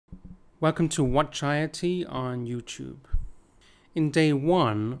Welcome to Watch IT on YouTube. In day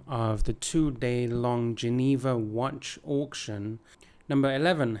one of the 2-day-long Geneva Watch Auction, number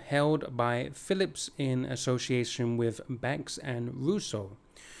 11, held by Philippes in association with Bax and Rousseau,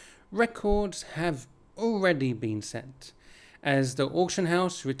 records have already been set, as the auction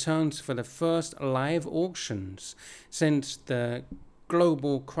house returns for the first live auctions since the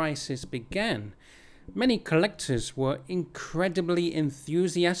global crisis began. Many collectors were incredibly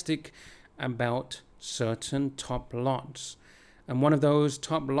enthusiastic about certain top lots, and one of those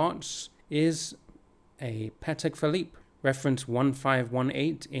top lots is a Patek Philippe, reference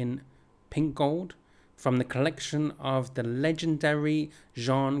 1518 in pink gold, from the collection of the legendary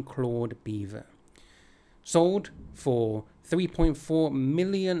Claude Biver. Sold for 3.4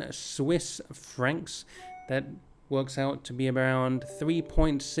 million Swiss francs, that works out to be around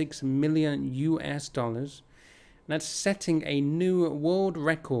 3.6 million US dollars. That's setting a new world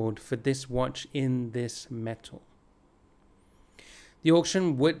record for this watch in this metal. The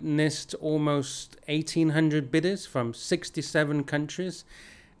auction witnessed almost 1,800 bidders from 67 countries,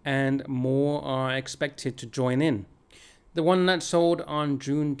 and more are expected to join in. The one that sold on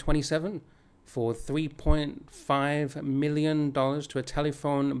June 27 for $3.5 million to a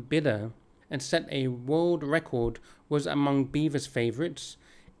telephone bidder and set a world record was among Biver's favorites.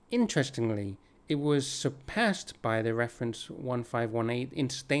 Interestingly, it was surpassed by the reference 1518 in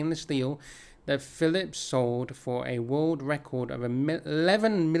stainless steel that Philippes sold for a world record of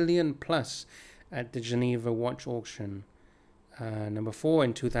 11 million plus at the Geneva Watch Auction number 4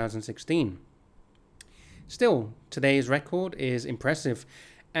 in 2016. Still, today's record is impressive,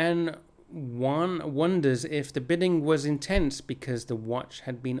 and one wonders if the bidding was intense because the watch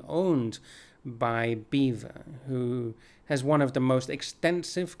had been owned by Biver, who has one of the most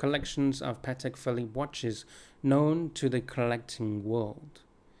extensive collections of Patek Philippe watches known to the collecting world.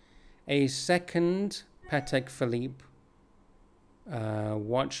 A second Patek Philippe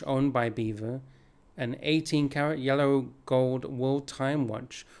watch owned by Biver, an 18-karat yellow gold world time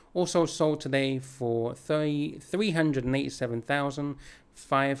watch, also sold today for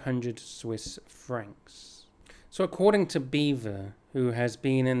 387,500 Swiss francs. So according to Biver, who has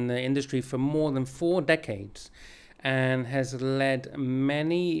been in the industry for more than 4 decades and has led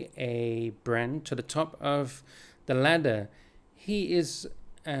many a brand to the top of the ladder, he is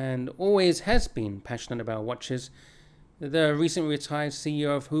and always has been passionate about watches. The recently retired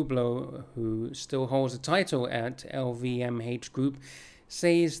CEO of Hublot, who still holds a title at LVMH Group,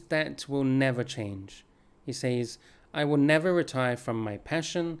 says that will never change. He says, "I will never retire from my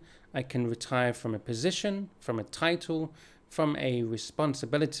passion. I can retire from a position, from a title, from a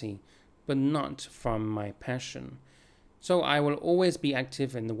responsibility, but not from my passion. So I will always be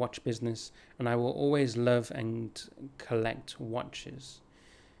active in the watch business, and I will always love and collect watches."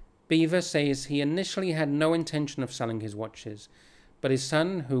 Biver says he initially had no intention of selling his watches, but his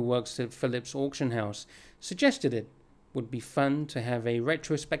son, who works at Philippes auction house, suggested it would be fun to have a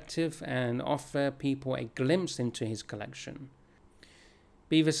retrospective and offer people a glimpse into his collection.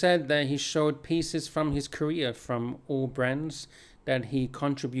 Biver said that he showed pieces from his career from all brands that he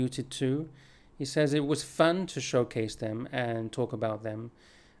contributed to. He says it was fun to showcase them and talk about them.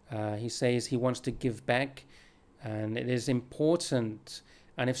 He says he wants to give back, and it is important.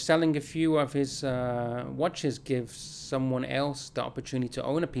 And if selling a few of his watches gives someone else the opportunity to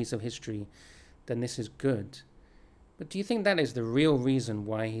own a piece of history, then this is good. But do you think that is the real reason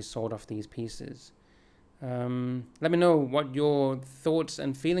why he sold off these pieces? Let me know what your thoughts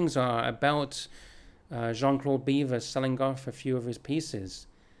and feelings are about Claude Biver selling off a few of his pieces.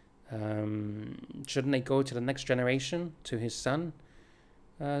 Shouldn't they go to the next generation, to his son?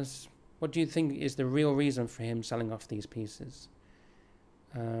 What do you think is the real reason for him selling off these pieces?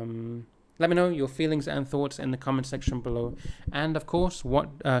 Let me know your feelings and thoughts in the comment section below, and of course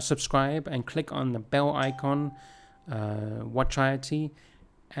subscribe and click on the bell icon, Watch IT,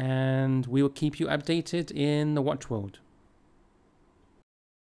 and we will keep you updated in the watch world.